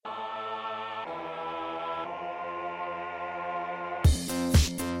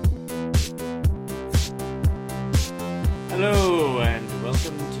Hello, and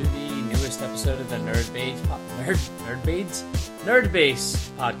welcome to the newest episode of the Nerdbase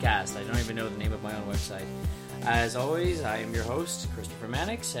podcast. I don't even know the name of my own website. As always, I am your host, Christopher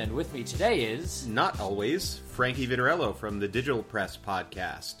Mannix, and with me today is... Not always, Frankie Vitarello from the Digital Press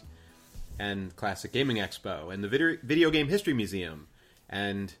podcast, and Classic Gaming Expo, and the Video Game History Museum,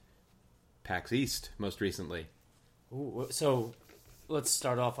 and PAX East, most recently. Ooh, so... Let's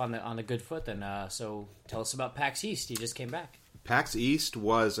start off on a good foot then. So tell us about PAX East. You just came back. PAX East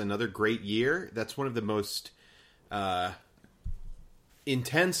was another great year. That's one of the most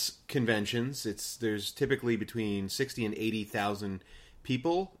intense conventions. There's typically between 60 and 80,000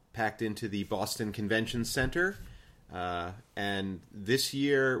 people packed into the Boston Convention Center. And this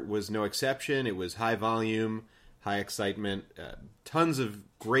year was no exception. It was high volume, high excitement, tons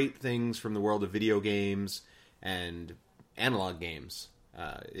of great things from the world of video games and analog games.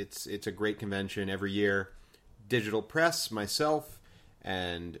 It's a great convention every year. Digital Press, myself,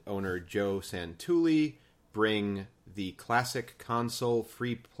 and owner Joe Santulli bring the classic console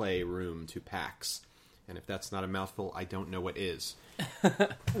free play room to PAX. And if that's not a mouthful, I don't know what is.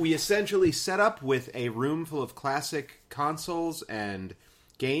 We essentially set up with a room full of classic consoles and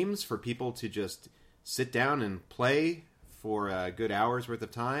games for people to just sit down and play for a good hour's worth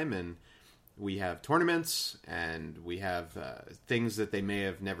of time. And we have tournaments, and we have things that they may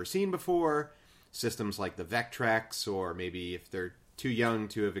have never seen before, systems like the Vectrex, or maybe if they're too young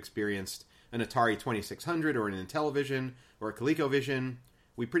to have experienced an Atari 2600 or an Intellivision or a ColecoVision.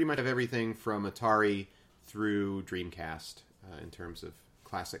 We pretty much have everything from Atari through Dreamcast in terms of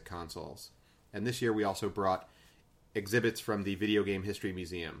classic consoles. And this year we also brought exhibits from the Video Game History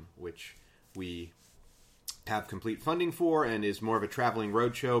Museum, which we have complete funding for and is more of a traveling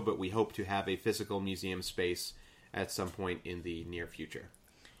roadshow, but we hope to have a physical museum space at some point in the near future.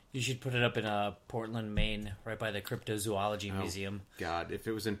 You should put it up in Portland, Maine, right by the Cryptozoology Museum. God, if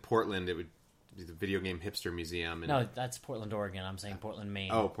it was in Portland, it would be the Video Game Hipster Museum. No, that's Portland, Oregon. I'm saying Portland,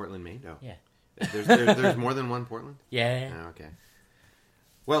 Maine. Oh, Portland, Maine? Oh. Yeah. There's more than one Portland? Yeah. Oh, okay.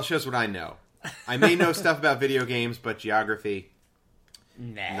 Well, shows what I know. I may know stuff about video games, but geography...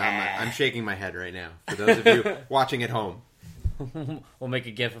 Nah. I'm shaking my head right now. For those of you watching at home, we'll make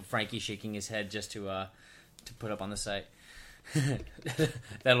a gif of Frankie shaking his head just to put up on the site.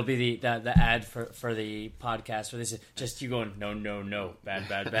 That'll be the ad for the podcast. For this, just you going no,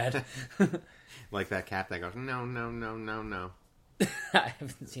 bad. Like that cat that goes no. I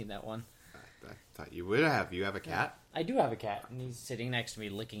haven't seen that one. I thought you would have. You have a cat? I do have a cat, and he's sitting next to me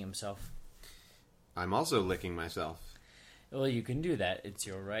licking himself. I'm also licking myself. Well, you can do that. It's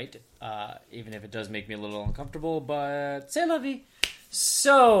your right. Even if it does make me a little uncomfortable, but c'est la vie.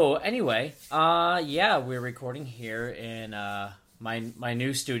 So, anyway, we're recording here in my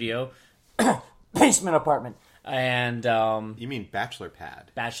new studio, basement apartment. And you mean bachelor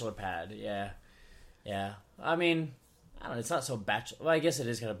pad? Bachelor pad, yeah. I mean, I don't know, it's not so bachelor. Well, I guess it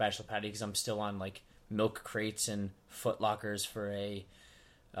is kind of bachelor paddy because I'm still on like milk crates and foot lockers for a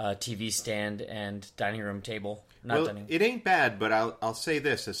TV stand and dining room table. It ain't bad, but I'll say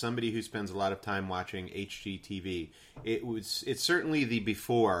this as somebody who spends a lot of time watching HGTV. It's certainly the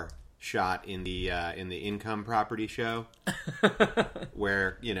before shot in the Income Property show,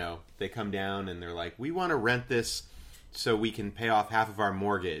 where they come down and they're like, we want to rent this so we can pay off half of our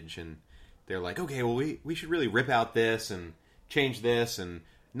mortgage, and they're like, okay, well we should really rip out this and change this and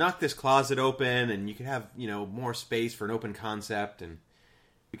knock this closet open, and you can have more space for an open concept, and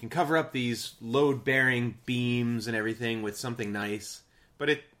we can cover up these load-bearing beams and everything with something nice, but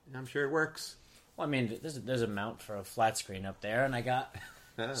I'm sure it works. Well, I mean, there's a mount for a flat screen up there, and I got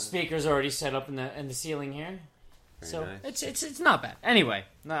speakers already set up in the ceiling here. Very nice. It's not bad. Anyway,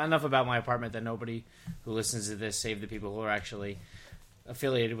 enough about my apartment that nobody who listens to this, save the people who are actually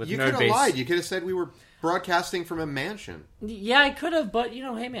affiliated with Nerdbase. You could have lied. You could have said we were broadcasting from a mansion. Yeah, I could have, but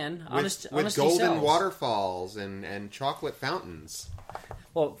hey man, with golden sells. Waterfalls and chocolate fountains.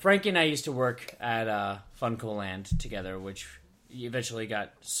 Well, Frankie and I used to work at Funko Land together, which eventually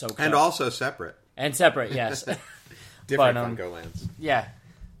got soaked and up. Also separate. And separate, yes. Different Funko Lands. Yeah.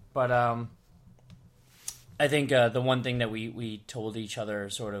 But I think the one thing that we told each other,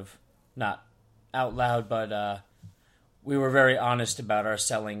 sort of, not out loud, but we were very honest about our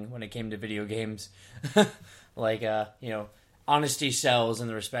selling when it came to video games. Like, honesty sells in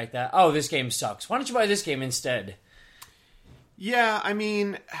the respect that, this game sucks. Why don't you buy this game instead? Yeah, I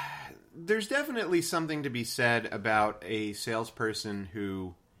mean, there's definitely something to be said about a salesperson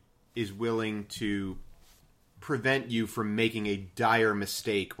who is willing to prevent you from making a dire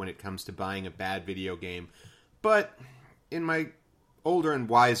mistake when it comes to buying a bad video game. But in my older and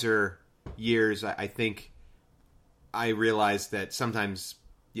wiser years, I think I realized that sometimes,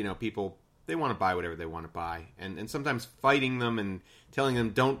 people, they want to buy whatever they want to buy. And sometimes fighting them and telling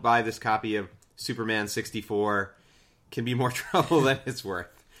them don't buy this copy of Superman 64 can be more trouble than it's worth.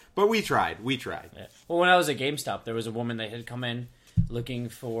 But we tried. Yeah. Well, when I was at GameStop, there was a woman that had come in looking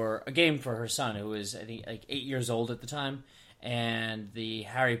for a game for her son, who was, I think, like 8 years old at the time. And the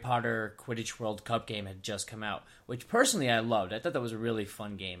Harry Potter Quidditch World Cup game had just come out, which personally I loved. I thought that was a really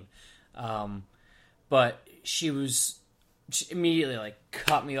fun game. But she immediately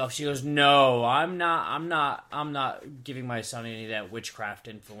cut me off. She goes, "No, I'm not giving my son any of that witchcraft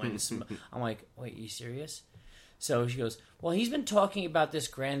influence." I'm like, "Wait, you serious?" So she goes, "Well, he's been talking about this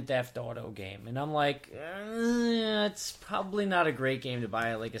Grand Theft Auto game," and I'm like, "It's probably not a great game to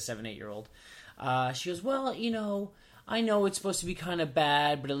buy like a 7-8-year-old." She goes, "Well, I know it's supposed to be kind of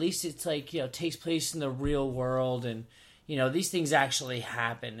bad, but at least it's takes place in the real world, and these things actually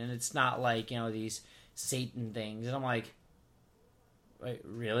happen, and it's not like these Satan things." And I'm like, "Wait,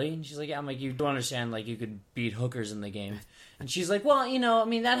 really?" And she's like, "Yeah." I'm like, "You don't understand, you could beat hookers in the game." And she's like, "Well,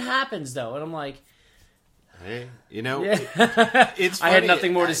 that happens though." And I'm like, hey, yeah. It's funny. I had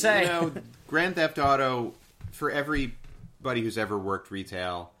nothing more to say. Grand Theft Auto, for everybody who's ever worked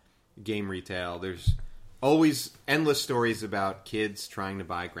retail, game retail, there's always endless stories about kids trying to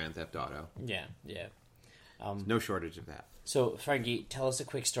buy Grand Theft Auto. Yeah. No shortage of that. So, Frankie, tell us a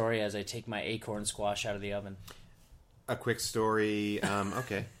quick story as I take my acorn squash out of the oven. A quick story.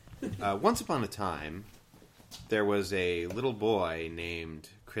 Okay. Once upon a time, there was a little boy named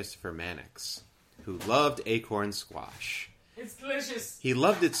Christopher Mannix who loved acorn squash. It's delicious. He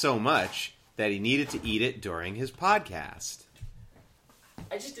loved it so much that he needed to eat it during his podcast.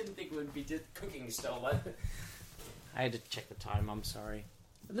 I just didn't think it would be cooking still. I had to check the time. I'm sorry.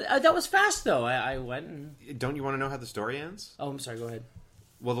 That was fast, though. I went and... Don't you want to know how the story ends? Oh, I'm sorry. Go ahead.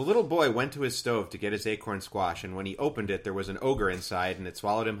 Well, the little boy went to his stove to get his acorn squash, and when he opened it, there was an ogre inside, and it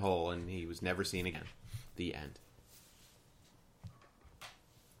swallowed him whole, and he was never seen again. The end.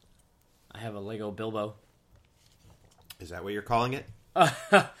 I have a Lego Bilbo. Is that what you're calling it?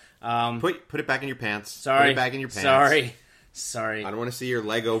 Put it back in your pants. Sorry. Put it back in your pants. Sorry. I don't want to see your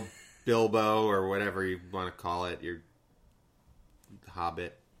Lego Bilbo or whatever you want to call it. Your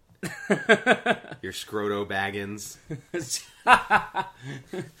Hobbit. Your Scroto Baggins. I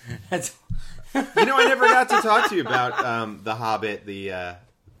never got to talk to you about The Hobbit,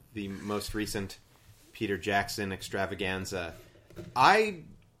 the most recent Peter Jackson extravaganza.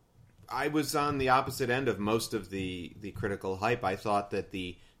 I was on the opposite end of most of the critical hype. I thought that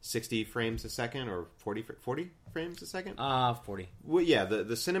the 60 frames a second or 40 frames a second? 40. Well, yeah, the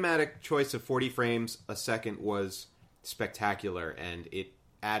cinematic choice of 40 frames a second was spectacular, and it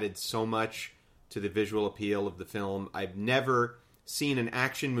added so much to the visual appeal of the film. I've never seen an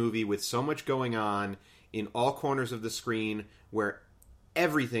action movie with so much going on in all corners of the screen, where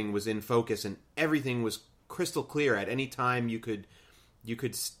everything was in focus and everything was crystal clear. At any time you could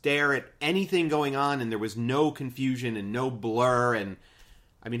stare at anything going on and there was no confusion and no blur. And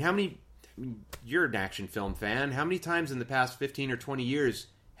I mean, you're an action film fan. How many times in the past 15 or 20 years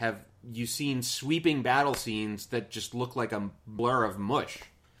have you seen sweeping battle scenes that just look like a blur of mush?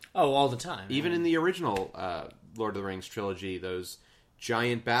 Oh, all the time. Even in the original Lord of the Rings trilogy, those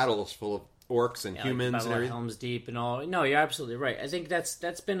giant battles full of orcs and humans like and everything. Helm's Deep and all. No, you're absolutely right. I think that's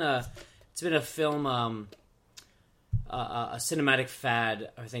been a film, a cinematic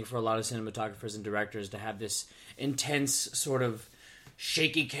fad. I think for a lot of cinematographers and directors to have this intense sort of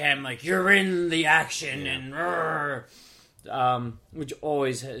shaky cam, like you're in the action and which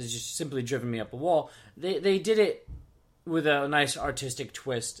always has just simply driven me up a wall. They did it with a nice artistic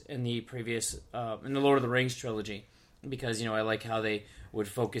twist in the previous in the Lord of the Rings trilogy, because I like how they would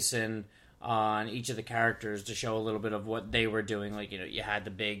focus in on each of the characters to show a little bit of what they were doing. Like you had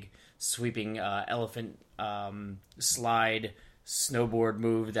the big sweeping elephant slide snowboard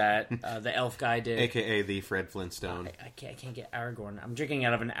move that the elf guy did, aka the Fred Flintstone. I can't get Aragorn. I'm drinking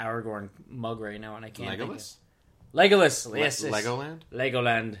out of an Aragorn mug right now, and I can't. Legolas. Legolas. Yes. Legoland.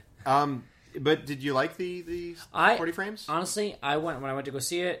 Legoland. But did you like the 40 frames? Honestly, when I went to go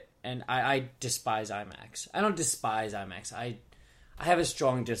see it, and I despise IMAX. I don't despise IMAX. I have a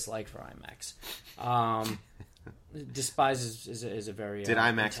strong dislike for IMAX. Despise is a very... Did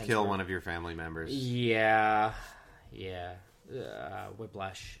IMAX kill one of your family members? Yeah.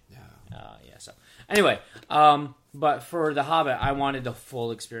 Whiplash. Yeah. So anyway, but for The Hobbit, I wanted the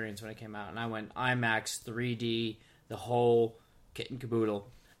full experience when it came out, and I went IMAX 3D, the whole kit and caboodle,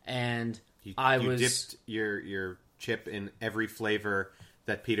 and you dipped your chip in every flavor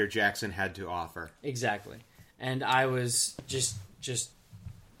that Peter Jackson had to offer. Exactly, and I was just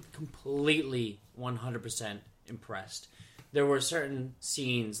completely 100% impressed. There were certain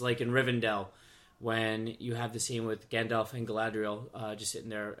scenes, like in Rivendell, when you have the scene with Gandalf and Galadriel just sitting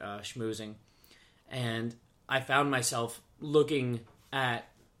there schmoozing, and I found myself looking at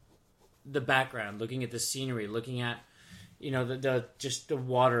the background, looking at the scenery, looking at the just the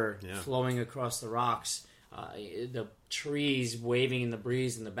water flowing across the rocks, the trees waving in the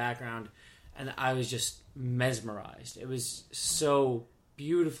breeze in the background, and I was just mesmerized. It was so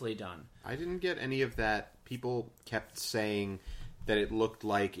beautifully done. I didn't get any of that. People kept saying that it looked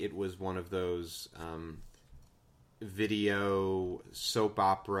like it was one of those video soap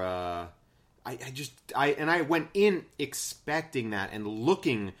opera. I went in expecting that and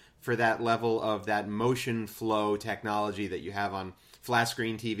looking for that level of that motion flow technology that you have on flat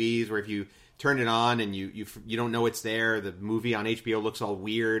screen TVs, where if you turn it on and you don't know it's there, the movie on HBO looks all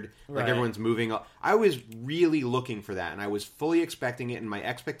weird, like everyone's moving. I was really looking for that, and I was fully expecting it, and my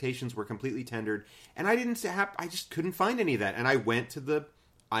expectations were completely tendered, and I just couldn't find any of that, and I went to the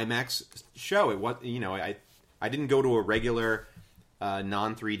IMAX show. It was, I didn't go to a regular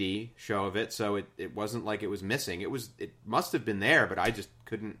non 3D show of it, so it wasn't like it was missing. It must have been there, but I just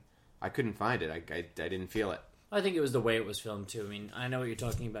couldn't find it. I didn't feel it. I think it was the way it was filmed too. I mean, I know what you're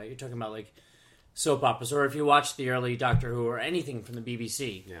talking about. You're talking about like soap operas, or if you watch the early Doctor Who or anything from the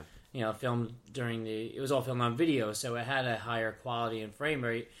BBC, filmed during it was all filmed on video, so it had a higher quality and frame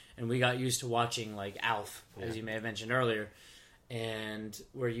rate, and we got used to watching like Alf, as you may have mentioned earlier, and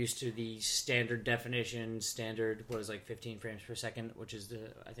we're used to the standard definition, 15 frames per second, which is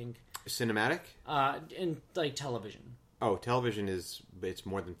I think cinematic, in like television. Oh, television it's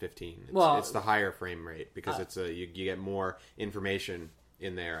more than 15. It's the higher frame rate because you get more information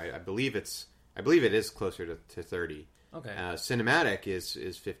in there. I believe it is closer to 30. Okay. Cinematic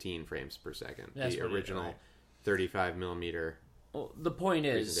is 15 frames per second. That's the original 35 millimeter. Well, the point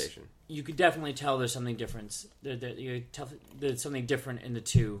is, you could definitely tell there's something different. There's something different in the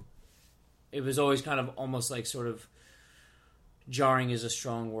two. It was always kind of almost like sort of jarring is a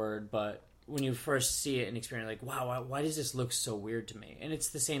strong word, but when you first see it and experience, like, wow, why does this look so weird to me? And it's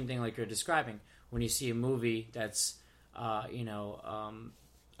the same thing like you're describing. When you see a movie that's, upgraded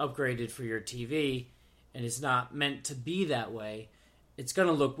for your TV, and it's not meant to be that way, it's going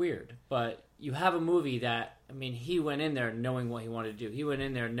to look weird. But you have a movie that, I mean, he went in there knowing what he wanted to do. He went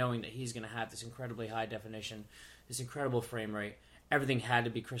in there knowing that he's going to have this incredibly high definition, this incredible frame rate. Everything had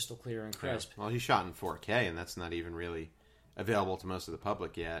to be crystal clear and crisp. Yeah. Well, he shot in 4K, and that's not even really available to most of the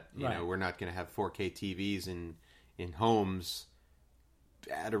public yet. You know, we're not going to have 4K TVs in homes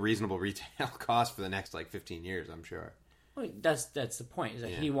at a reasonable retail cost for the next 15 years, I'm sure. Well, that's the point. Is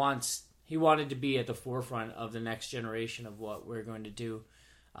that he wanted to be at the forefront of the next generation of what we're going to do,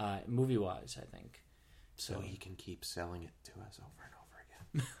 movie wise. I think so. He can keep selling it to us over and over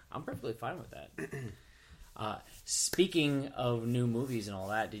again. I'm perfectly fine with that. Speaking of new movies and all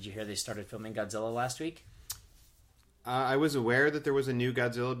that, did you hear they started filming Godzilla last week? I was aware that there was a new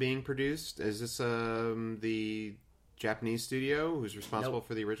Godzilla being produced. Is this the Japanese studio who's responsible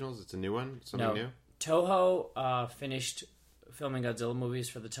for the originals? It's a new one? Something new? Toho finished filming Godzilla movies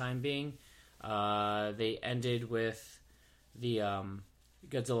for the time being. They ended with the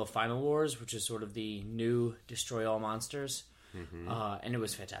Godzilla Final Wars, which is sort of the new Destroy All Monsters. Mm-hmm. And it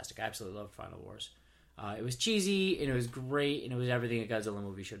was fantastic. I absolutely loved Final Wars. It was cheesy, and it was great, and it was everything a Godzilla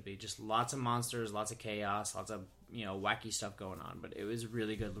movie should be. Just lots of monsters, lots of chaos, lots of wacky stuff going on. But it was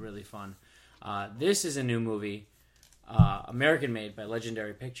really good, really fun. This is a new movie, American-made by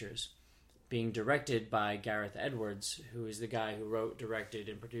Legendary Pictures, being directed by Gareth Edwards, who is the guy who wrote, directed,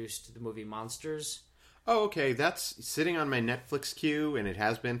 and produced the movie Monsters. Oh, okay. That's sitting on my Netflix queue, and it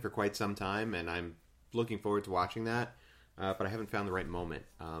has been for quite some time, and I'm looking forward to watching that, but I haven't found the right moment.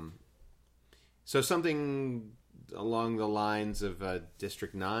 So something along the lines of a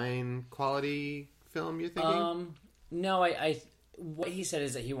District 9 quality film, you're thinking? No, what he said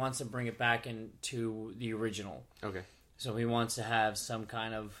is that he wants to bring it back into the original. Okay. So he wants to have some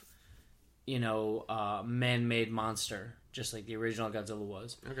kind of, man-made monster, just like the original Godzilla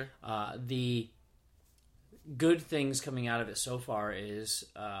was. Okay. The good things coming out of it so far is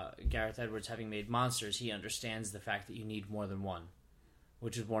Gareth Edwards, having made Monsters, he understands the fact that you need more than one,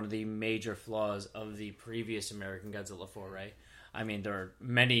 which is one of the major flaws of the previous American Godzilla foray. I mean, there are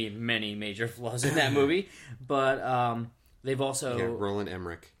many, many major flaws in that movie, but they've also... Yeah, Roland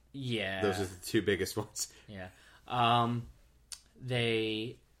Emmerich. Yeah. Those are the two biggest ones. Yeah.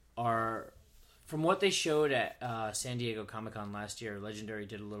 They are... From what they showed at San Diego Comic-Con last year, Legendary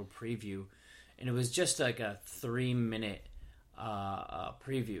did a little preview, and it was just like a 3-minute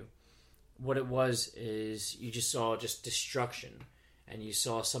preview. What it was is you just saw just destruction, and you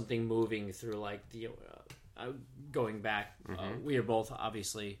saw something moving through like the going back, we are both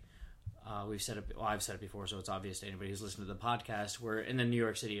obviously. We've said it. Well, I've said it before, so it's obvious to anybody who's listened to the podcast. We're in the New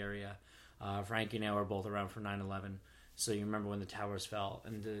York City area. Frankie and I were both around for 9/11, so you remember when the towers fell,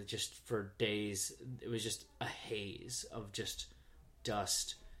 and just for days it was just a haze of just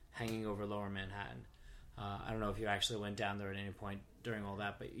dust hanging over Lower Manhattan. I don't know if you actually went down there at any point during all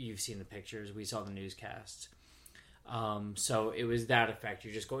that, but you've seen the pictures. We saw the newscasts. So it was that effect.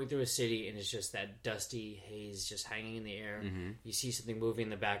 You're just going through a city, and it's just that dusty haze just hanging in the air. You see something moving in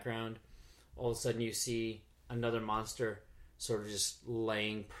the background. All of a sudden, you see another monster sort of just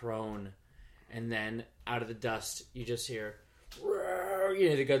laying prone. And then out of the dust, you just hear,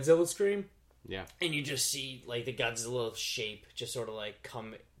 the Godzilla scream. Yeah. And you just see like the Godzilla shape just sort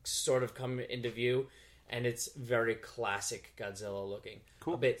of come into view. And it's very classic Godzilla looking.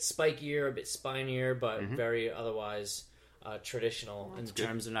 Cool. A bit spikier, a bit spinier, but very otherwise traditional in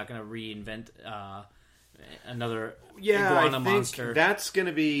terms of not going to reinvent another iguana monster. That's going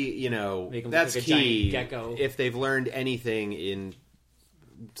to be, that's like a key. giant gecko. If they've learned anything in,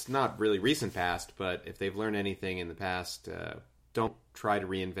 it's not really recent past, but if they've learned anything in the past, don't try to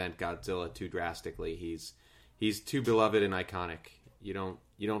reinvent Godzilla too drastically. He's too beloved and iconic. You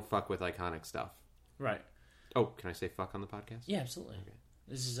don't fuck with iconic stuff. Right. Oh, can I say fuck on the podcast? Yeah, absolutely. Okay.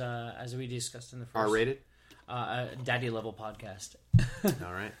 This is, as we discussed in the first... R-rated? Daddy level podcast.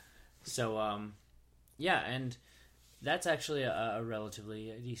 All right. So, yeah, and that's actually a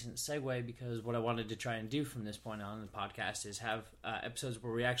relatively decent segue, because what I wanted to try and do from this point on in the podcast is have episodes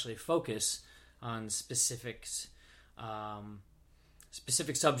where we actually focus on specific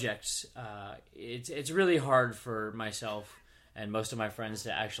subjects. It's really hard for myself and most of my friends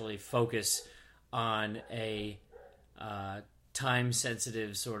to actually focus on a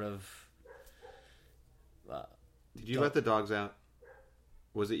time-sensitive sort of... Did you let the dogs out?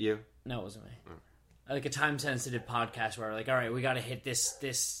 Was it you? No, it wasn't me. Oh. Like a time-sensitive podcast where, like, all right, we got to hit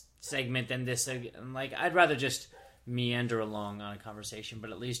this segment, then this segment. And, like, I'd rather just meander along on a conversation, but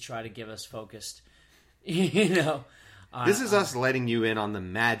at least try to give us focused, This is us letting you in on the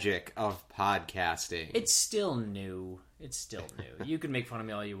magic of podcasting. It's still new. You can make fun of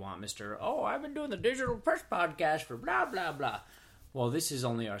me all you want, Mr. Oh, I've been doing the Digital Press podcast for blah, blah, blah. Well, this is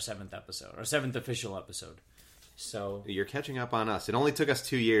only our 7th episode, our 7th official episode. So you're catching up on us. It only took us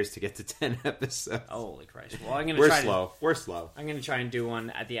 2 years to get to 10 episodes. Holy Christ. Well, I'm going to try slow. We're slow. I'm going to try and do one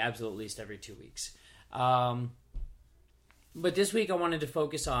at the absolute least every 2 weeks. But this week I wanted to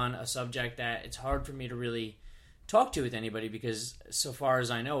focus on a subject that it's hard for me to really talk to with anybody, because so far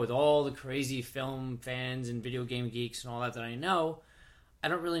as I know, with all the crazy film fans and video game geeks and all that I know, I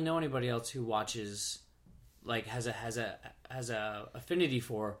don't really know anybody else who watches, like, has a affinity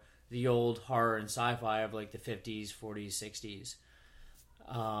for the old horror and sci-fi of like the 50s, 40s, 60s.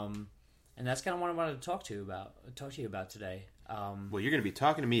 And that's kind of what I wanted to talk to you about today. Well, you're going to be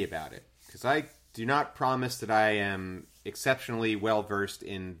talking to me about it, because I do not promise that I am exceptionally well versed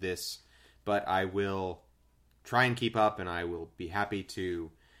in this, but I will try and keep up, and I will be happy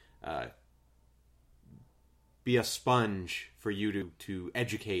to be a sponge for you to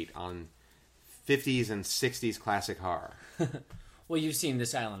educate on 50s and 60s classic horror. Well, you've seen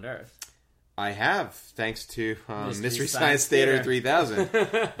This Island Earth. I have, thanks to Mystery Science Theater 3000,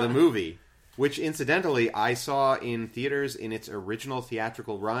 the movie, which incidentally I saw in theaters in its original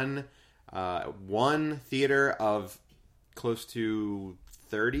theatrical run. One theater of close to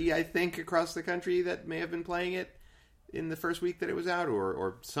 30, I think, across the country that may have been playing it in the first week that it was out,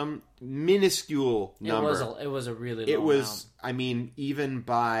 or some minuscule number. It was a really low It was, amount. I mean, even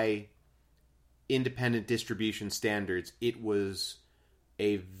by independent distribution standards, it was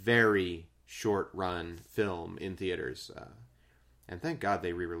a very short-run film in theaters. And thank God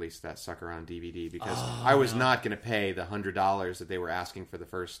they re-released that sucker on DVD, because I was not going to pay the $100 that they were asking for the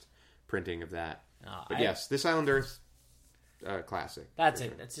first printing of that. But yes, This Island Earth, classic. That's it.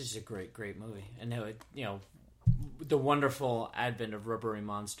 Sure. That's just a great, great movie. And the wonderful advent of rubbery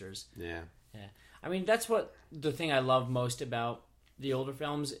monsters. Yeah. I mean, that's what the thing I love most about the older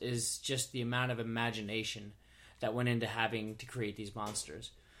films is just the amount of imagination that went into having to create these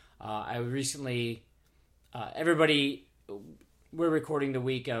monsters. I recently, everybody, we're recording the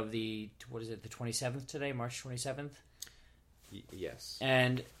week of the 27th today, March 27th? Yes.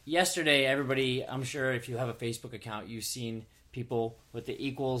 And yesterday, everybody, I'm sure if you have a Facebook account, you've seen people with the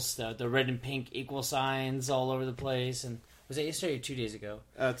equals, the red and pink equal signs all over the place. And was it yesterday or 2 days ago?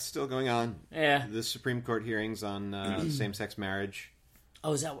 It's still going on. Yeah. The Supreme Court hearings on same-sex marriage.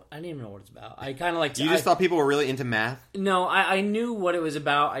 Oh, is that? I didn't even know what it's about. I kind of like. You just thought people were really into math? No, I knew what it was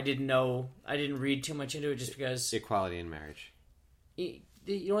about. I didn't read too much into it just because equality in marriage.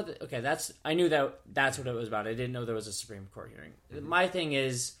 you know what? Okay, I knew that's what it was about. I didn't know there was a Supreme Court hearing. Mm-hmm. My thing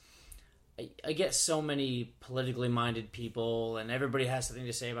is, I get so many politically minded people, and everybody has something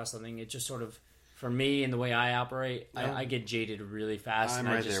to say about something. It just sort of, for me and the way I operate, I get jaded really fast. I'm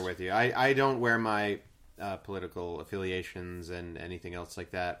right there with you. I don't wear my political affiliations and anything else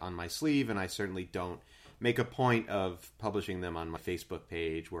like that on my sleeve, and I certainly don't make a point of publishing them on my Facebook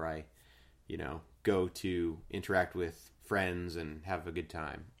page where I, go to interact with friends and have a good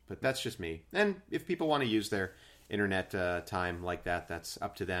time. But that's just me. And if people want to use their internet time like that, that's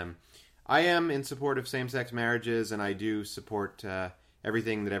up to them. I am in support of same-sex marriages, and I do support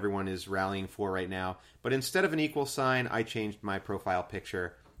everything that everyone is rallying for right now. But instead of an equal sign, I changed my profile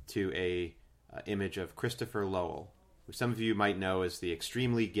picture to a image of Christopher Lowell, who some of you might know as the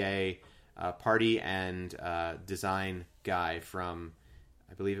extremely gay party and design guy from,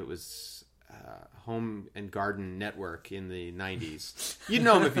 I believe it was Home and Garden Network in the 90s. You'd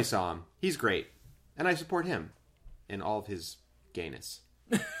know him if you saw him. He's great. And I support him in all of his gayness.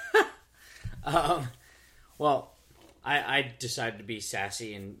 Well, I decided to be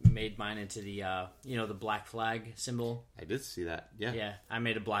sassy and made mine into the, the black flag symbol. I did see that, yeah. Yeah, I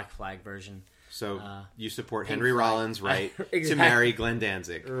made a black flag version. So you support Henry Rollins' right exactly. to marry Glenn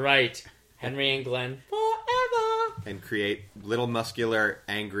Danzig. Right. Henry and Glenn forever. And create little muscular,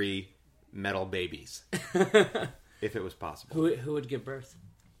 angry metal babies. If it was possible. Who would give birth?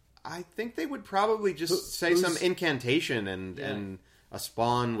 I think they would probably just say some incantation and a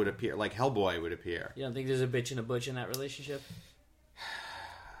spawn would appear, like Hellboy would appear. You don't think there's a bitch and a butch in that relationship?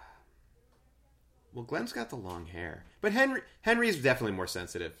 Well, Glenn's got the long hair. But Henry is definitely more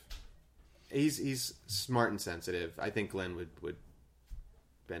sensitive. He's smart and sensitive. I think Glenn would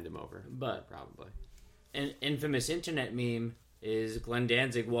bend him over. But probably. An infamous internet meme is Glenn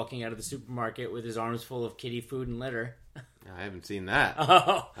Danzig walking out of the supermarket with his arms full of kitty food and litter. I haven't seen that.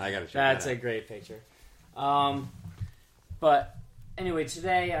 Oh, I gotta check that's that out. A great picture. But anyway,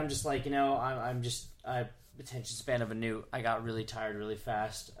 today I'm just like, I'm attention span of a newt. I got really tired really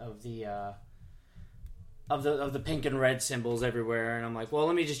fast of the pink and red symbols everywhere, and I'm like, well,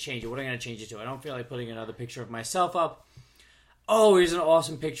 let me just change it. What am I going to change it to? I don't feel like putting another picture of myself up. Oh, here's an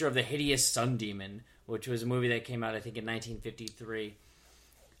awesome picture of the Hideous Sun Demon, which was a movie that came out, I think, in 1953.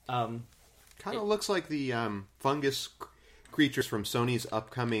 Kind of looks like the fungus creatures from Sony's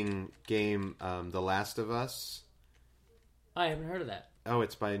upcoming game, The Last of Us. I haven't heard of that. Oh,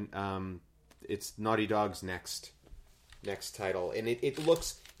 it's by it's Naughty Dog's next title, and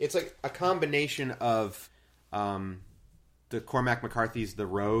it's like a combination of the Cormac McCarthy's The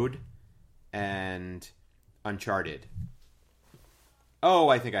Road and Uncharted. Oh,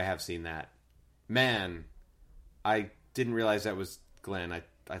 I think I have seen that. Man, I didn't realize that was Glenn. I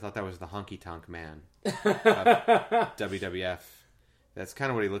thought that was the Honky Tonk Man of WWF. That's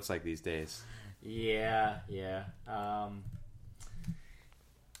kind of what he looks like these days. Yeah.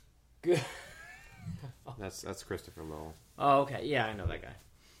 Good. That's Christopher Lowell. Oh, okay. Yeah, I know that guy.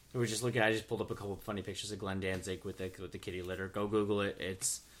 We were just looking. I just pulled up a couple of funny pictures of Glenn Danzig with the kitty litter. Go Google it.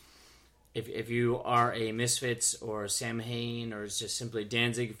 It's if you are a Misfits or Sam Hain or just simply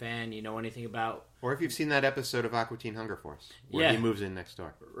Danzig fan, you know anything about, or if you've seen that episode of Aqua Teen Hunger Force where he moves in next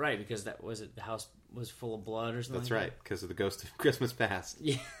door, right? Because the house was full of blood or something. That's right, because of the ghost of Christmas Past.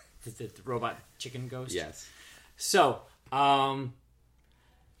 Yeah, the robot chicken ghost. Yes. So, the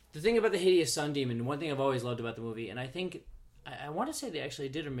thing about the Hideous Sun Demon, one thing I've always loved about the movie, and I think I want to say they actually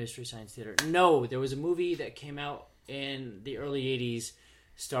did a Mystery Science Theater. No, there was a movie that came out in the early 80s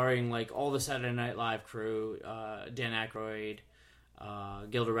starring like all the Saturday Night Live crew, Dan Aykroyd,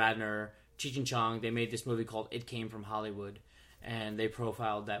 Gilda Radner, Cheech and Chong. They made this movie called It Came from Hollywood, and they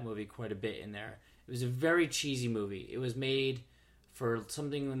profiled that movie quite a bit in there. It was a very cheesy movie. It was made for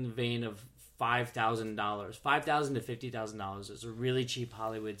something in the vein of $5,000 to $50,000. It was a really cheap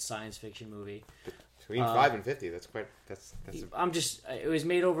Hollywood science fiction movie. Between 5 and 50, that's it was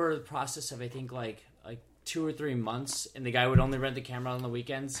made over the process of I think like 2 or 3 months, and the guy would only rent the camera on the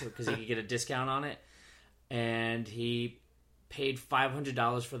weekends because he could get a discount on it, and he paid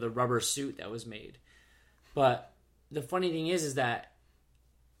 $500 for the rubber suit that was made. But the funny thing is that,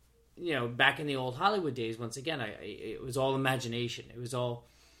 back in the old Hollywood days, once again, it was all imagination. It was all,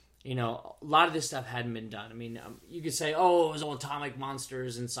 a lot of this stuff hadn't been done. I mean, you could say, oh, it was all atomic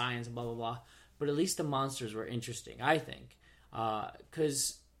monsters and science and blah, blah, blah. But at least the monsters were interesting, I think.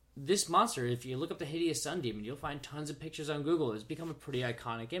 Because this monster, if you look up the Hideous Sun Demon, you'll find tons of pictures on Google. It's become a pretty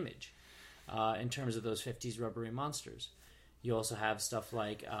iconic image in terms of those 50s rubbery monsters. You also have stuff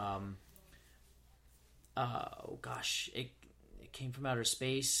like, it came from outer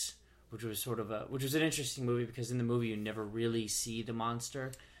space, which was which was an interesting movie because in the movie you never really see the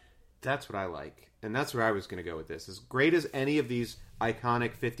monster. That's what I like, and that's where I was going to go with this. As great as any of these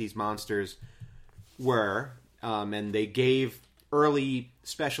iconic 50s monsters were, and they gave early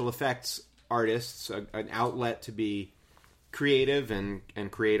special effects artists an outlet to be creative and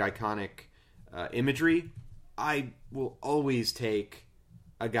create iconic imagery, I will always take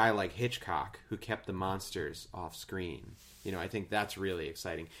a guy like Hitchcock who kept the monsters off screen. You know, I think that's really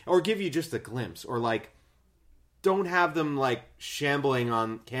exciting. Or give you just a glimpse, or like, don't have them like shambling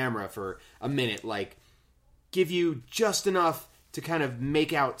on camera for a minute. Like, give you just enough to kind of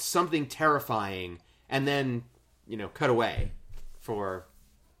make out something terrifying, and then, you know, cut away for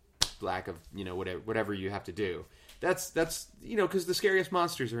lack of, you know, whatever you have to do. That's you know, because the scariest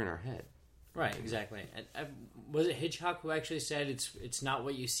monsters are in our head. Right, exactly. Was it Hitchcock who actually said it's not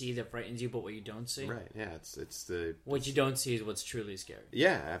what you see that frightens you, but what you don't see? Right. Yeah. It's the what you don't see is what's truly scary.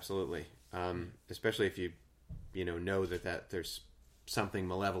 Yeah, absolutely. Especially if you know that there's something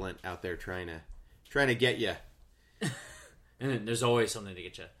malevolent out there trying to get you. And then there's always something to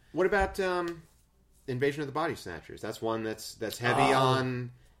get you. What about Invasion of the Body Snatchers? That's one that's heavy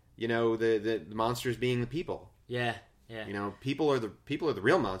on, you know, the monsters being the people. Yeah. Yeah. You know, people are the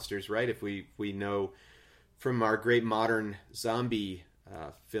real monsters, right? If we know from our great modern zombie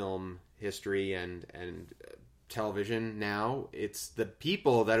film history and television now, it's the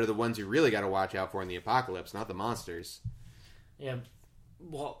people that are the ones you really got to watch out for in the apocalypse, not the monsters. Yeah.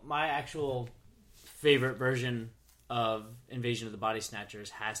 Well, my actual favorite version of Invasion of the Body Snatchers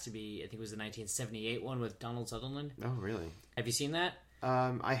has to be, I think it was the 1978 one with Donald Sutherland. Oh, really? Have you seen that?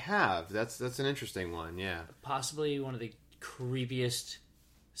 I have. That's an interesting one, yeah. Possibly one of the creepiest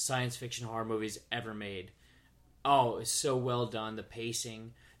science fiction horror movies ever made. Oh, it's so well done. The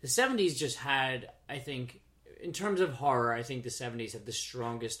pacing. The 70s just had, I think, in terms of horror, I think the 70s had the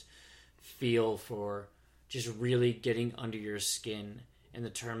strongest feel for just really getting under your skin in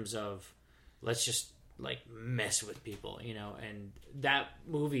the terms of let's just like mess with people, you know. And that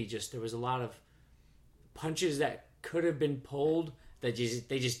movie just, there was a lot of punches that could have been pulled. They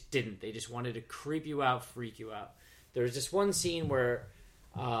just didn't. They just wanted to creep you out, freak you out. There was this one scene where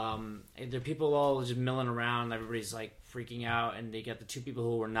there are people all just milling around. Everybody's like freaking out, and they got the two people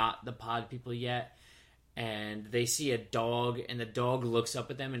who were not the pod people yet, and they see a dog, and the dog looks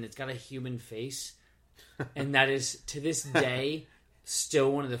up at them, and it's got a human face, and that is to this day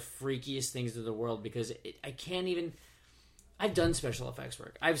still one of the freakiest things in the world because I can't even. I've done special effects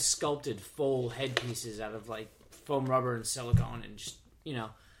work. I've sculpted full headpieces out of like foam rubber and silicone and just, you know.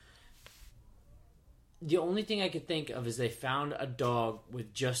 The only thing I could think of is they found a dog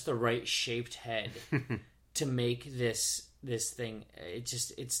with just the right shaped head to make this thing.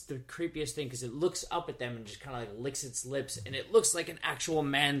 It's the creepiest thing because it looks up at them and just kind of like licks its lips and it looks like an actual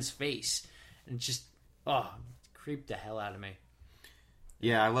man's face. And just, it creeped the hell out of me.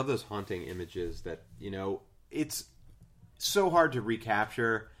 Yeah, I love those haunting images that, you know, it's so hard to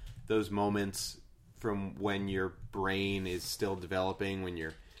recapture those moments from when your brain is still developing, when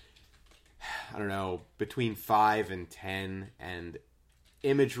you're, I don't know, between 5 and 10, and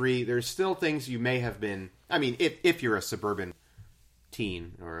imagery, there's still things you may have been, I mean, if you're a suburban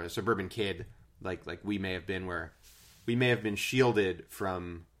teen or a suburban kid, like we may have been, where we may have been shielded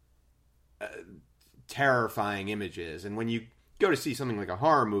from terrifying images, and when you go to see something like a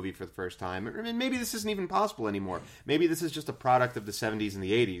horror movie for the first time, I mean, maybe this isn't even possible anymore. Maybe this is just a product of the 70s and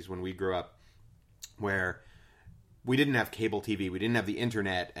the 80s when we grew up, where we didn't have cable TV, we didn't have the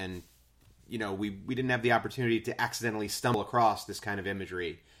internet, and, you know, we didn't have the opportunity to accidentally stumble across this kind of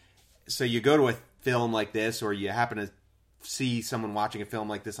imagery. So you go to a film like this, or you happen to see someone watching a film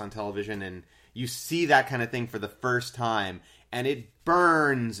like this on television, and you see that kind of thing for the first time, and it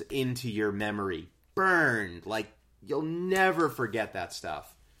burns into your memory. Burned. Like, you'll never forget that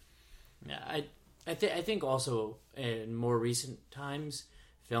stuff. Yeah, I think also in more recent times,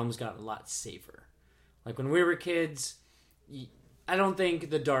 films got a lot safer. Like when we were kids, I don't think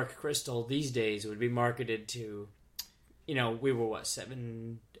The Dark Crystal these days would be marketed to, you know, we were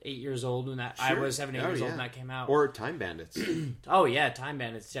 7, 8 years old when that, Sure. I was 7, 8 years old when that came out. Or Time Bandits. Oh yeah, Time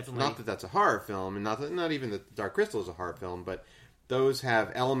Bandits, definitely. Not that that's a horror film, and not even that Dark Crystal is a horror film, but those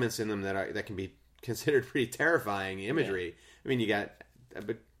have elements in them that can be considered pretty terrifying imagery. Yeah. I mean, you got,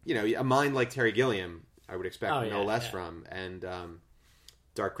 but you know, a mind like Terry Gilliam, I would expect no less from, and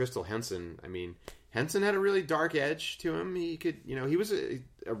Dark Crystal, Henson. I mean, Henson had a really dark edge to him. He could, you know, he was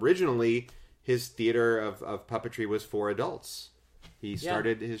originally his theater of puppetry was for adults. He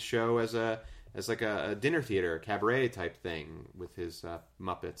started his show as like a dinner theater, cabaret type thing with his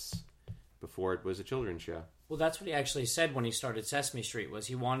Muppets before it was a children's show. Well, that's what he actually said when he started Sesame Street, was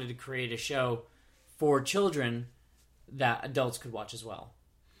he wanted to create a show for children that adults could watch as well.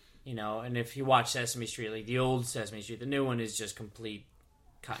 You know, and if you watch Sesame Street, like the old Sesame Street, the new one is just complete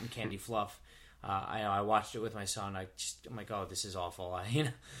cotton candy fluff. I watched it with my son. I'm like, oh, this is awful.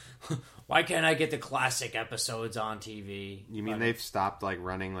 Why can't I get the classic episodes on TV? You mean they've stopped like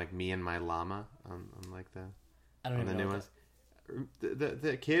running like Me and My Llama on like I don't even the know new ones?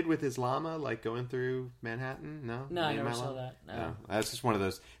 The kid with his llama like going through Manhattan? No, No, I never saw that. No. That's just one of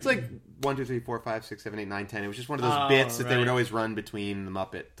those. It's like 1, 2, 3, 4, 5, 6, 7, 8, 9, 10. It was just one of those bits that they would always run between the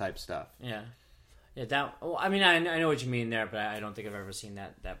Muppet type stuff. Yeah. Yeah, that. Well, I mean, I know what you mean there, but I don't think I've ever seen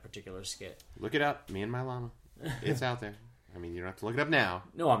that particular skit. Look it up, Me and My Llama. It's out there. I mean, you don't have to look it up now.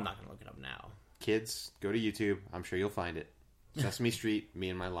 No, I'm not going to look it up now. Kids, go to YouTube. I'm sure you'll find it. Sesame Street, Me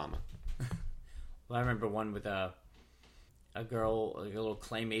and My Llama. Well, I remember one with a girl, like a little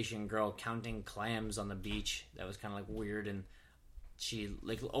claymation girl, counting clams on the beach. That was kind of like weird, and she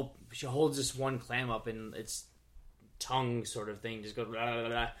she holds this one clam up, and its tongue sort of thing just goes blah, blah,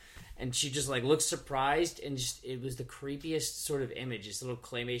 blah, and she just like looks surprised, and just it was the creepiest sort of image. This little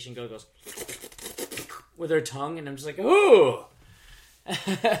claymation girl goes with her tongue, and I'm just like, ooh.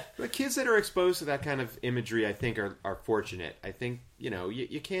 The kids that are exposed to that kind of imagery, I think, are fortunate. I think you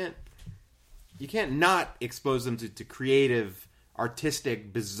can't not expose them to creative,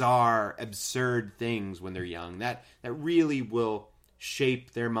 artistic, bizarre, absurd things when they're young. That really will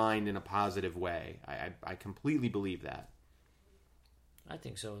shape their mind in a positive way. I completely believe that. I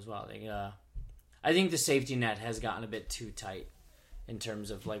think so as well. I think the safety net has gotten a bit too tight in terms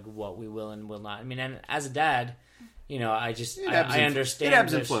of like what we will and will not. I mean, and as a dad, I understand. It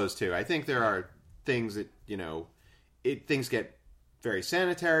ebbs and flows too. I think there are things that things get very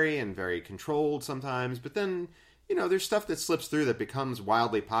sanitary and very controlled sometimes, but then there's stuff that slips through that becomes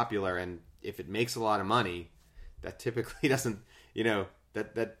wildly popular, and if it makes a lot of money, that typically doesn't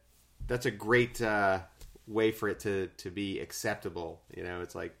that's a great way for it to be acceptable.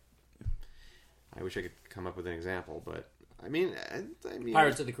 It's like, I wish I could come up with an example, but I mean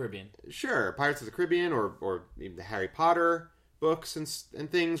Pirates of the Caribbean. Sure, Pirates of the Caribbean, or even the Harry Potter books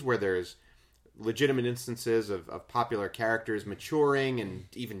and things where there's legitimate instances of popular characters maturing and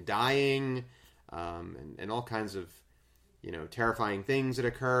even dying, and all kinds of terrifying things that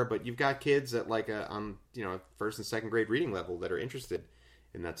occur. But you've got kids at like on first and second grade reading level that are interested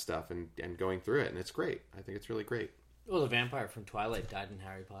in that stuff and going through it, and it's great. I think it's really great. Well, the vampire from Twilight died in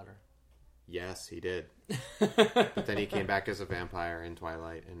Harry Potter. Yes, he did. But then he came back as a vampire in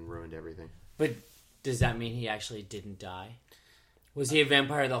Twilight and ruined everything. But does that mean he actually didn't die? Was he a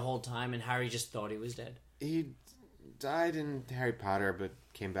vampire the whole time and Harry just thought he was dead? He died in Harry Potter, but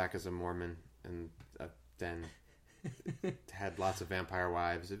came back as a Mormon and then had lots of vampire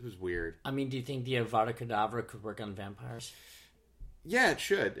wives. It was weird. I mean, do you think the Avada Kedavra could work on vampires? Yeah, it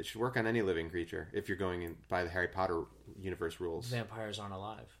should. It should work on any living creature if you're going in by the Harry Potter universe rules. Vampires aren't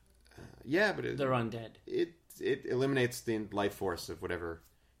alive. Yeah, but they're undead. It eliminates the life force of whatever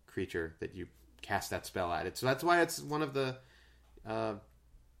creature that you cast that spell at. So that's why it's one of the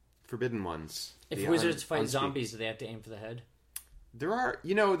forbidden ones. If wizards fight zombies, do they have to aim for the head? There are,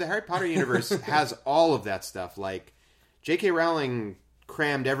 the Harry Potter universe has all of that stuff. Like, J.K. Rowling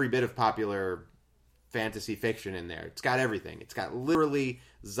crammed every bit of popular fantasy fiction in there. It's got everything. It's got literally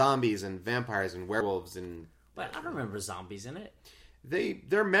zombies and vampires and werewolves and. But I don't remember zombies in it.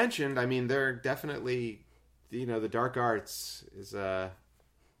 They're mentioned. I mean, they're definitely, the dark arts is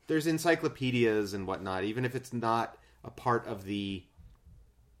there's encyclopedias and whatnot. Even if it's not a part of the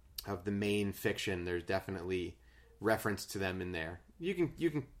main fiction, there's definitely reference to them in there. You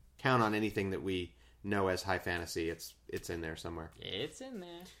can count on anything that we know as high fantasy. It's in there somewhere. It's in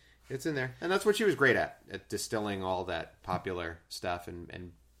there. It's in there, and that's what she was great at distilling all that popular stuff.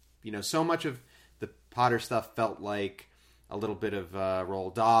 And so much of the Potter stuff felt like a little bit of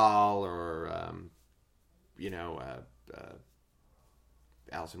Roald Dahl or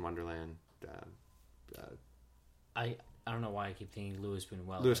Alice in Wonderland. I don't know why I keep thinking Lewis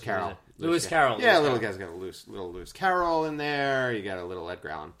Buñuel. Lewis Carroll. Lewis Carroll. Yeah, little guy's got a little Lewis Carroll in there. You got a little Edgar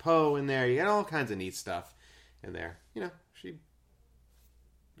Allan Poe in there. You got all kinds of neat stuff in there. She,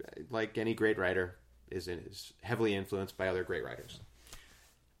 like any great writer, is heavily influenced by other great writers.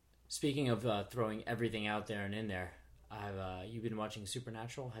 Speaking of throwing everything out there and in there, you've been watching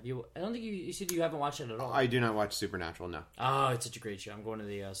Supernatural. Have you? I don't think you said you haven't watched it at all. I do not watch Supernatural. No. Oh, it's such a great show. I'm going to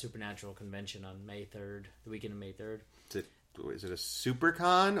the Supernatural convention on May 3rd, the weekend of May 3rd. Is it a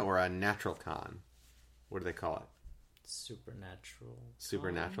SuperCon or a Natural Con? What do they call it?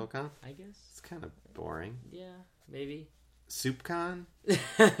 Supernatural Con? I guess. It's kind of boring. Yeah, maybe. SoupCon?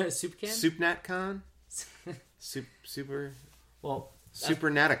 Soup can? SoupNatCon? Super Well,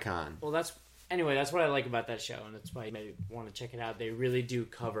 Naticon. well, that's what I like about that show, and that's why you may want to check it out. They really do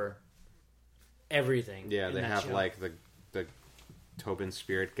cover everything. Yeah, in they that have show. like the Tobin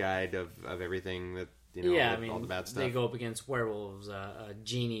Spirit guide of everything that all the bad stuff. They go up against werewolves,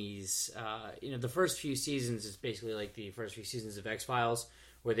 genies. The first few seasons is basically like the first few seasons of X-Files,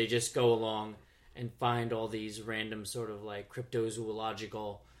 where they just go along and find all these random sort of like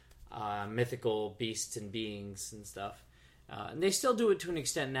cryptozoological, mythical beasts and beings and stuff. And they still do it to an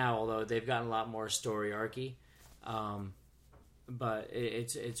extent now, although they've gotten a lot more story arcy. But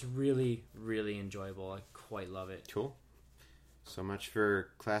it's really, really enjoyable. I quite love it. Cool. So much for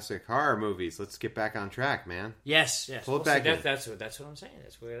classic horror movies. Let's get back on track, man. Yes. Pull it back in. That's what I'm saying.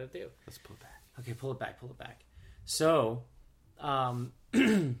 That's what we gotta do. Let's pull it back. Okay, pull it back. So,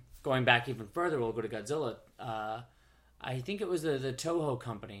 going back even further, we'll go to Godzilla. I think it was the Toho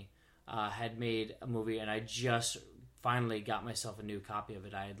company had made a movie, and I just finally got myself a new copy of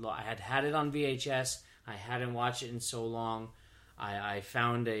it. I had it on VHS. I hadn't watched it in so long. I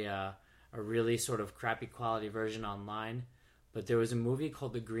found a really sort of crappy quality version online, but there was a movie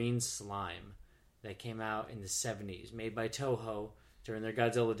called The Green Slime that came out in the 70s, made by Toho during their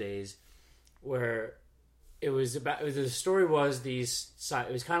Godzilla days, where the story was these.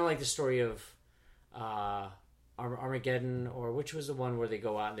 It was kind of like the story of Armageddon, or which was the one where they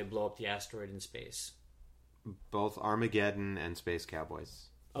go out and they blow up the asteroid in space. Both Armageddon and Space Cowboys.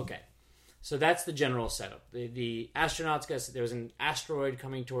 Okay, so that's the general setup. The astronauts there was an asteroid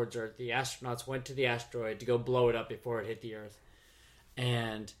coming towards Earth. The astronauts went to the asteroid to go blow it up before it hit the Earth,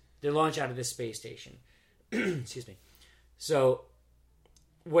 and they launch out of this space station. Excuse me. So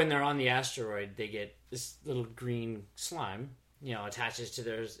when they're on the asteroid, they get this little green slime, attaches to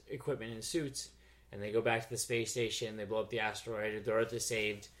their equipment and suits, and they go back to the space station. They blow up the asteroid. The Earth is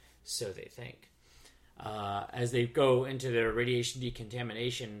saved, so they think. As they go into their radiation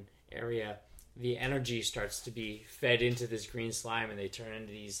decontamination area, the energy starts to be fed into this green slime, and they turn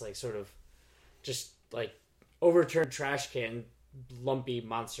into these like sort of just like overturned trash can lumpy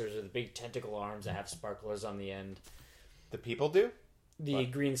monsters with big tentacle arms that have sparklers on the end. The people do? The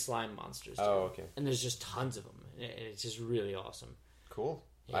green slime monsters do. Oh, okay. And there's just tons of them. It's just really awesome. Cool.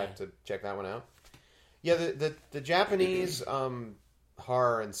 Yeah. I have to check that one out. Yeah, the Japanese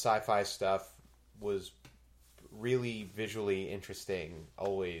horror and sci-fi stuff was really visually interesting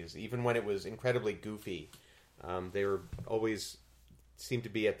always, even when it was incredibly goofy. They were always seemed to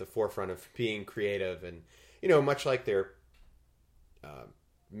be at the forefront of being creative, and much like their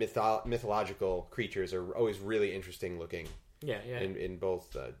mythological creatures are always really interesting looking. Yeah. In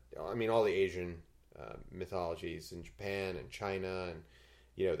both, all the Asian mythologies in Japan and China, and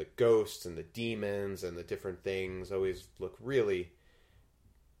the ghosts and the demons and the different things always look really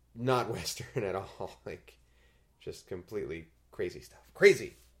not Western at all. Like, just completely crazy stuff.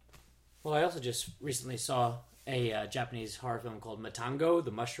 Crazy. Well, I also just recently saw a Japanese horror film called Matango,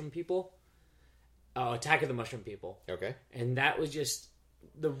 the Mushroom People. Attack of the Mushroom People. Okay. And that was just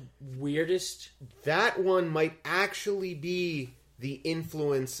the weirdest. That one might actually be the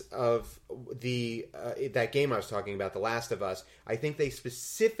influence of the that game I was talking about, The Last of Us. I think they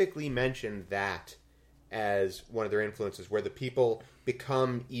specifically mentioned that as one of their influences, where the people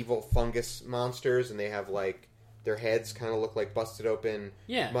become evil fungus monsters, and they have like their heads kind of look like busted open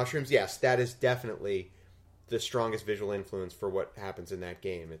mushrooms. Yes, that is definitely the strongest visual influence for what happens in that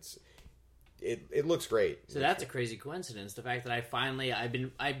game. It looks great. So that's a crazy coincidence. The fact that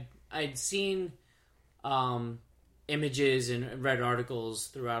I'd seen images and read articles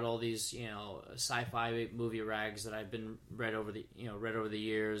throughout all these sci-fi movie rags that I've been read over the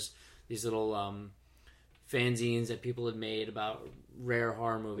years. These little fanzines that people had made about rare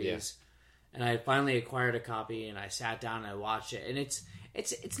horror movies, and I finally acquired a copy, and I sat down and I watched it, and it's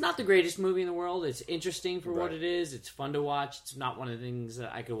not the greatest movie in the world. It's interesting for what it is. It's fun to watch. It's not one of the things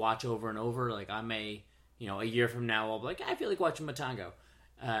that I could watch over and over. Like I may, a year from now, I'll be like, I feel like watching Matango,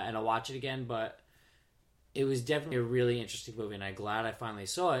 and I'll watch it again. But it was definitely a really interesting movie, and I'm glad I finally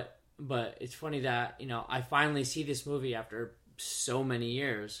saw it. But it's funny that I finally see this movie after so many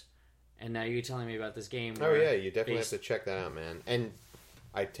years. And now you're telling me about this game. Oh, yeah, you definitely have to check that out, man. And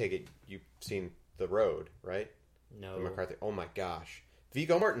I take it you've seen The Road, right? No. The McCarthy. Oh, my gosh.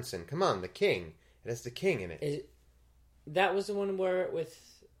 Viggo Mortensen, come on, the King. It has the King in it. That was the one where with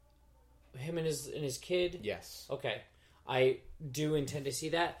him and his kid? Yes. Okay. I do intend to see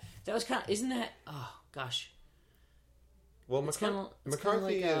that. That was kind of... Isn't that... Oh, gosh. Well,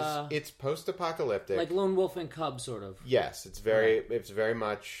 McCarthy is... It's post-apocalyptic. Like Lone Wolf and Cub, sort of. Yes, it's very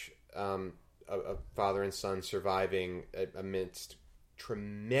much... a father and son surviving amidst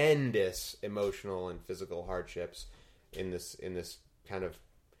tremendous emotional and physical hardships in this kind of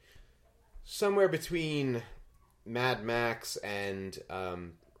somewhere between Mad Max and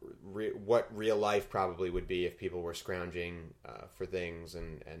what real life probably would be if people were scrounging for things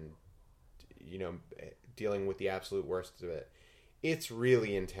and dealing with the absolute worst of it. It's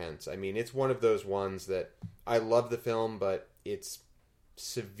really intense. I mean, it's one of those ones that I love the film, but it's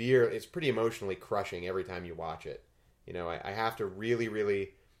severe. It's pretty emotionally crushing every time you watch it. I have to really,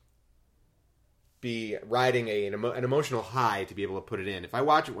 really be riding an emotional high to be able to put it in. If I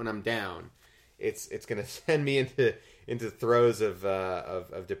watch it when I'm down, it's going to send me into throes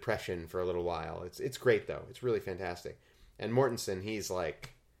of depression for a little while. It's great though. It's really fantastic. And Mortensen, he's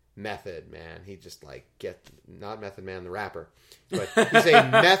like Method Man. He just like not Method Man the rapper, but he's a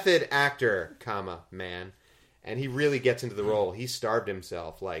method actor, man, and he really gets into the role. He starved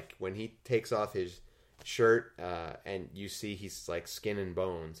himself. Like when he takes off his shirt and you see he's like skin and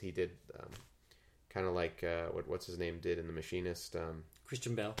bones. He did kind of like what's his name did in The Machinist.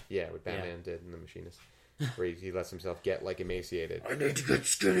 Christian Bale. Yeah, what Batman did in The Machinist, where he lets himself get like emaciated. I need to get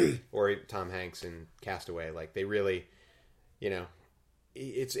skinny. Or Tom Hanks in Castaway. Like they really,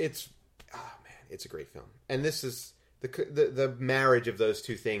 it's oh man, it's a great film. And this is the marriage of those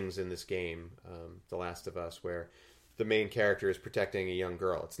two things in this game, The Last of Us, where the main character is protecting a young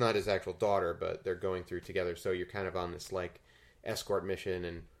girl. It's not his actual daughter, but they're going through together. So you're kind of on this like escort mission,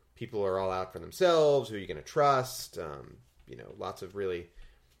 and people are all out for themselves. Who are you going to trust? Lots of really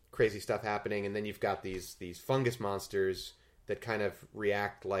crazy stuff happening. And then you've got these fungus monsters that kind of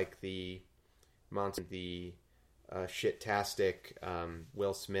react like the shit-tastic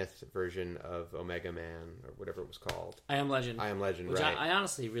Will Smith version of Omega Man, or whatever it was called. I Am Legend. Which right. I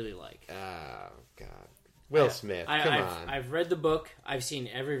honestly really like. Oh, God. Will Smith, come on. I've read the book. I've seen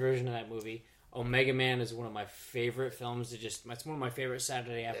every version of that movie. Omega Man is one of my favorite films. It's one of my favorite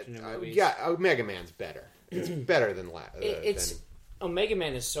Saturday afternoon movies. Yeah, Omega Man's better. It's better than Omega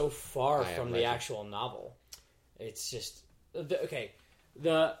Man is so far from the actual novel. It's just okay.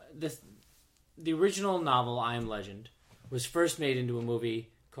 The original novel, I Am Legend, was first made into a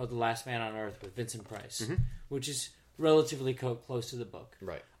movie called The Last Man on Earth with Vincent Price, which is relatively close to the book.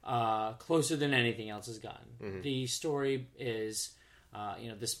 Right. Closer than anything else has gotten. Mm-hmm. The story is,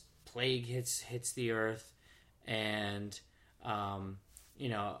 this plague hits the earth, and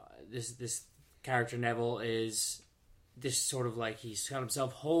this character Neville is this sort of like he's got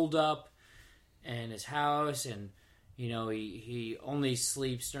himself holed up in his house, and he only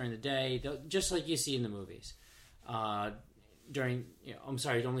sleeps during the day, just like you see in the movies. He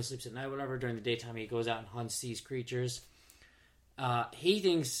only sleeps at night, whatever. During the daytime, he goes out and hunts these creatures. He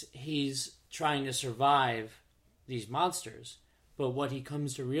thinks he's trying to survive these monsters, but what he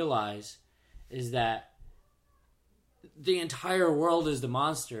comes to realize is that the entire world is the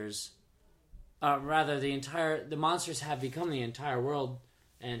monsters. The monsters have become the entire world,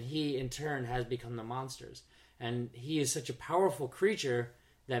 and he, in turn, has become the monsters. And he is such a powerful creature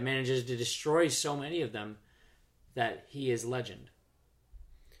that manages to destroy so many of them that he is legend.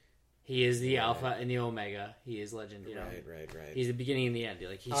 He is the Alpha and the Omega. He is legend. Right. He's the beginning and the end.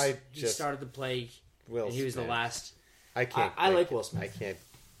 Like he started the plague, and he was the last. I can't. I like Will Smith. I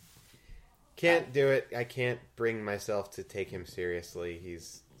can't do it. I can't bring myself to take him seriously.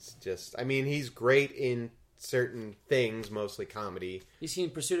 He's just. I mean, he's great in certain things, mostly comedy. You seen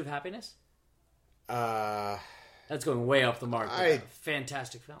Pursuit of Happiness? That's going way off the mark.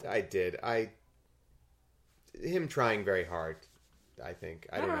 Fantastic film. I did. Him trying very hard. I think.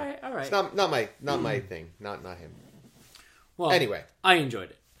 I don't know. All right. It's not my thing. Not him. Well, anyway, I enjoyed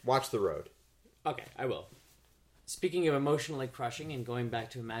it. Watch The Road. Okay, I will. Speaking of emotionally crushing and going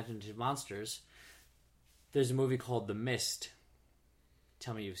back to imaginative monsters, there's a movie called The Mist.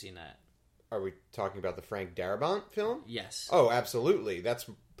 Tell me you've seen that. Are we talking about the Frank Darabont film? Yes. Oh, absolutely. That's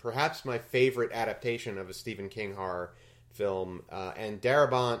perhaps my favorite adaptation of a Stephen King horror film. And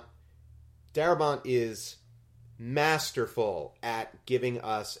Darabont is masterful at giving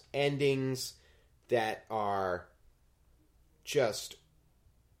us endings that are just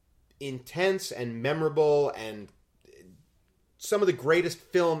intense and memorable, and some of the greatest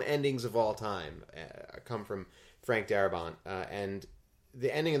film endings of all time come from Frank Darabont. And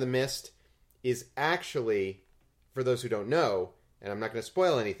the ending of The Mist is actually, for those who don't know, and I'm not going to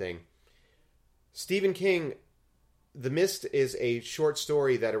spoil anything, Stephen King, The Mist is a short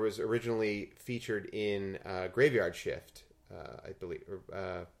story that was originally featured in Graveyard Shift, I believe.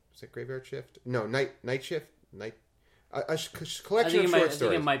 Was it Graveyard Shift? No, Night Shift? collection of short I think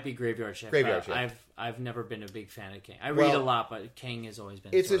stories. it might be Graveyard Shift. Graveyard Shift. I've never been a big fan of King. I read a lot, but King has always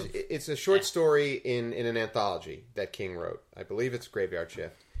been. It's a short story in an anthology that King wrote. I believe it's Graveyard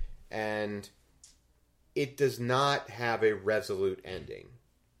Shift, and it does not have a resolute ending.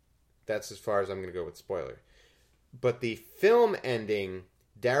 That's as far as I'm going to go with spoiler. But the film ending,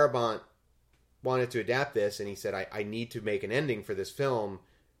 Darabont wanted to adapt this, and he said, I need to make an ending for this film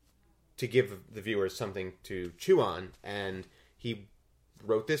to give the viewers something to chew on. And he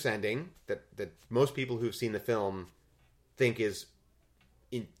wrote this ending that most people who've seen the film think is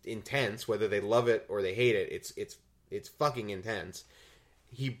intense, whether they love it or they hate it. It's fucking intense.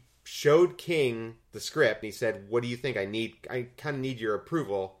 He showed King the script, and he said, what do you think? I kind of need your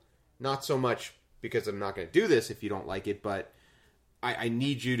approval. Not so much because I'm not going to do this if you don't like it, but I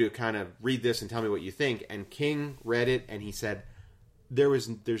need you to kind of read this and tell me what you think. And King read it, and he said,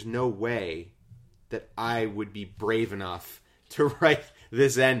 there's no way that I would be brave enough to write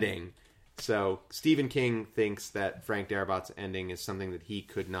this ending. So Stephen King thinks that Frank Darabont's ending is something that he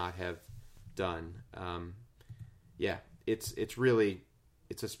could not have done. It's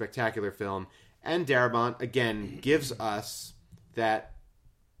a spectacular film. And Darabont, again, gives us that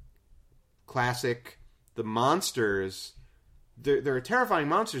classic, the monsters, there are terrifying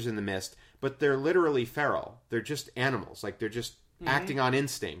monsters in The Mist, but they're literally feral. They're just animals. Like, they're just acting on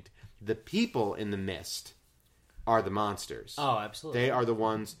instinct. The people in The Mist are the monsters. Oh, absolutely. They are the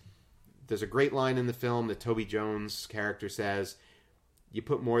ones. There's a great line in the film that Toby Jones' character says, you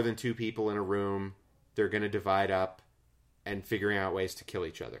put more than two people in a room, they're going to divide up and figuring out ways to kill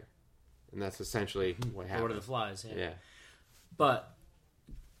each other. And that's essentially what happens. Lord of the Flies, yeah. But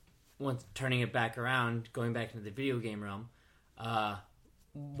once turning it back around, going back into the video game realm,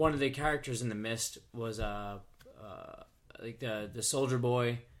 one of the characters in The Mist was like the soldier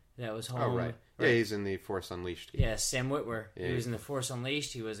boy that was home. Oh, right. Yeah, he's in the Force Unleashed game. Yeah, Sam Witwer. Yeah. He was in the Force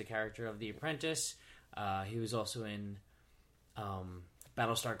Unleashed. He was a character of The Apprentice. He was also in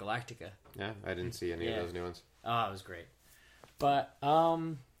Battlestar Galactica. Yeah, I didn't see any of those new ones. Oh, it was great. But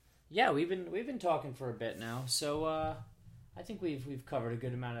yeah, we've been talking for a bit now, so I think we've covered a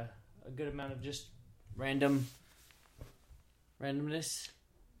good amount of just randomness.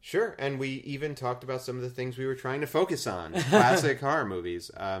 Sure, and we even talked about some of the things we were trying to focus on, classic horror movies.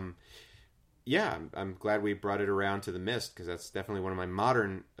 Yeah, I'm glad we brought it around to The Mist, because that's definitely one of my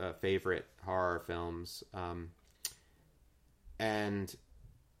modern favorite horror films. And,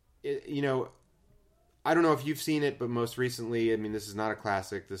 I don't know if you've seen it, but most recently, I mean, this is not a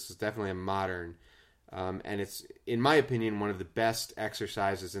classic. This is definitely a modern. And it's, in my opinion, one of the best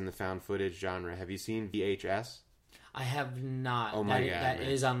exercises in the found footage genre. Have you seen VHS? I have not. Oh my God, that man.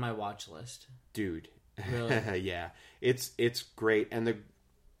 is on my watch list. Dude. Really? Yeah. It's great. And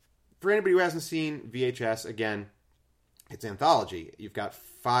for anybody who hasn't seen VHS, again, it's anthology. You've got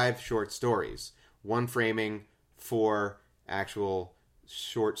 5 short stories. 1 framing, 4 actual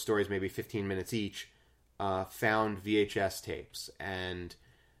short stories, maybe 15 minutes each, found VHS tapes. And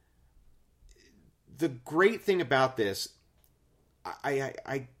the great thing about this,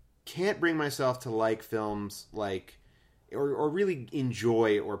 I can't bring myself to like films like, or really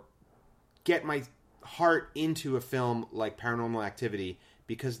enjoy or get my heart into a film like Paranormal Activity,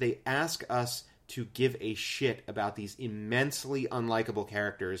 because they ask us to give a shit about these immensely unlikable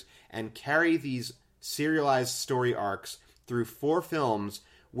characters and carry these serialized story arcs through 4 films,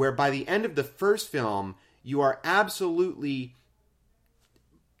 where by the end of the first film, you are absolutely...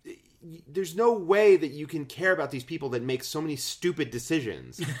 There's no way that you can care about these people that make so many stupid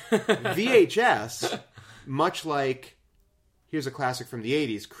decisions. VHS, much like, here's a classic from the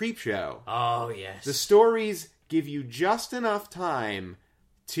 80s, Creepshow. Oh, yes. The stories give you just enough time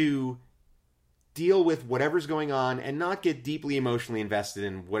to deal with whatever's going on and not get deeply emotionally invested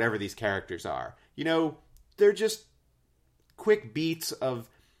in whatever these characters are. They're just quick beats of,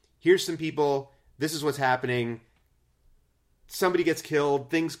 here's some people, this is what's happening, somebody gets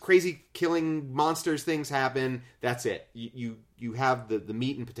killed, crazy killing monsters, things happen, that's it. You have the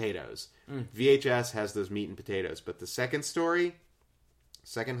meat and potatoes. VHS has those meat and potatoes. But the second story,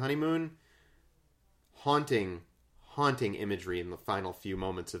 Second Honeymoon, haunting imagery in the final few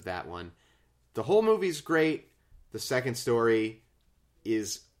moments of that one. The whole movie's great. The second story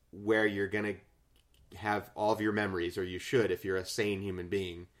is where you're going to have all of your memories, or you should if you're a sane human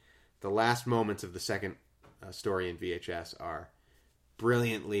being. The last moments of the second story in VHS are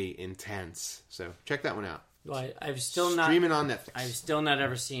brilliantly intense. So check that one out. Well, I've still not streaming on Netflix. I've still not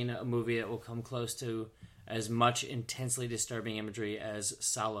ever seen a movie that will come close to as much intensely disturbing imagery as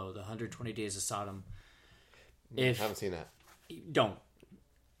Salo, the 120 Days of Sodom. I haven't seen that. Don't.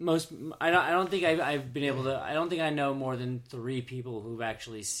 I don't think I've been able to. I don't think I know more than 3 people who've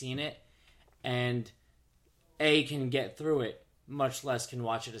actually seen it, and can get through it, much less can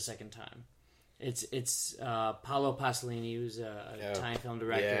watch it a second time. It's Paolo Pasolini, who's a Italian film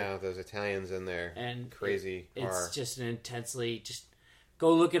director. Yeah, those Italians in there, and crazy. It's just an intensely. Just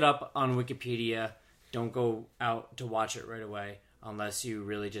go look it up on Wikipedia. Don't go out to watch it right away unless you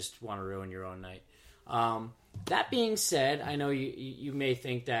really just want to ruin your own night. That being said, I know you may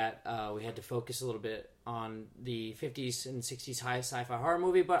think that we had to focus a little bit on the 50s and 60s high sci-fi horror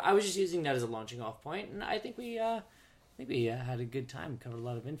movie, but I was just using that as a launching off point, and I think we had a good time. Covered a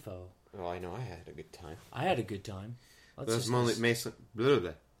lot of info. Well, I know I had a good time. I had a good time. Those moments, Mason. Blah,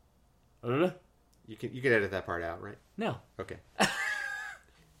 blah, blah. You can edit that part out, right? No. Okay.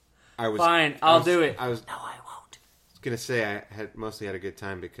 Fine. I'll do it. No, I won't. was gonna say I had mostly had a good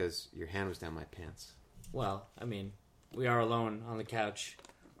time because your hand was down my pants. Well, I mean, we are alone on the couch.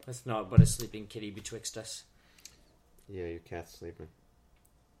 That's not but a sleeping kitty betwixt us. Yeah, your cat's sleeping.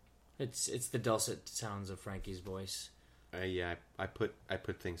 It's the dulcet sounds of Frankie's voice. Yeah, I put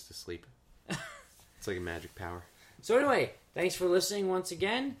things to sleep. It's like a magic power. So anyway, thanks for listening once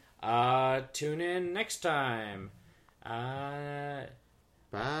again. Tune in next time. Bye.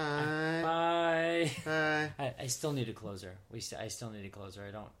 Bye. Bye. I still need a closer. I still need a closer.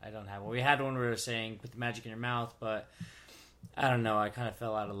 I don't have one. We had one where we were saying put the magic in your mouth, but I don't know. I kind of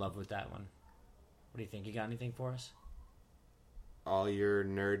fell out of love with that one. What do you think? You got anything for us? All your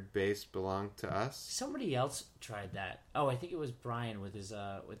nerd base belong to us. Somebody else tried that. Oh, I think it was Brian with his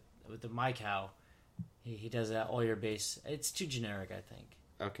with the My Cow. He does that all your base. It's too generic, I think.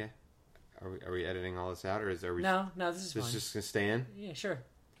 Okay. Are we editing all this out, or are we? No, this is fine. This just gonna stay in. Yeah, sure.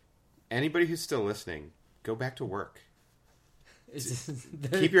 Anybody who's still listening, go back to work.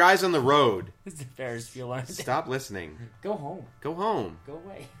 Keep Keep your eyes on the road. It's the Ferris Bueller. Stop listening. Go home. Go home. Go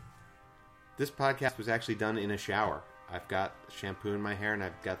away. This podcast was actually done in a shower. I've got shampoo in my hair, and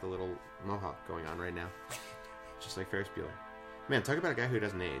I've got the little mohawk going on right now. Just like Ferris Bueller. Man, talk about a guy who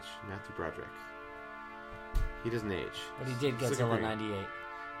doesn't age. Matthew Broderick. He doesn't age. But he did Godzilla 98.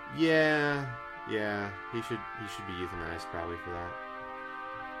 Yeah. He should be euthanized probably for that.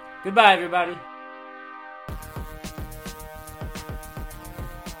 Goodbye, everybody.